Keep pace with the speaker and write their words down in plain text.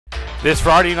This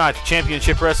Friday night, the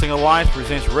Championship Wrestling Alliance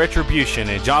presents Retribution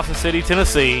in Johnson City,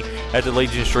 Tennessee at the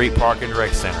Legion Street Park and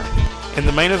Rec Center. In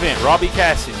the main event, Robbie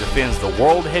Cassidy defends the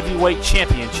World Heavyweight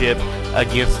Championship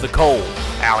against the Cold,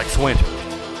 Alex Winter.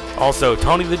 Also,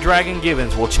 Tony the Dragon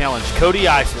Gibbons will challenge Cody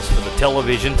Isis for the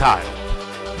television title.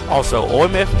 Also,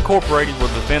 OMF Incorporated will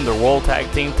defend their World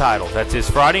Tag Team titles. That's this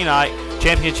Friday night,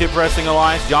 Championship Wrestling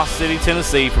Alliance, Johnson City,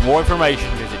 Tennessee. For more information,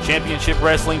 visit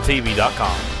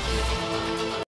ChampionshipWrestlingTV.com.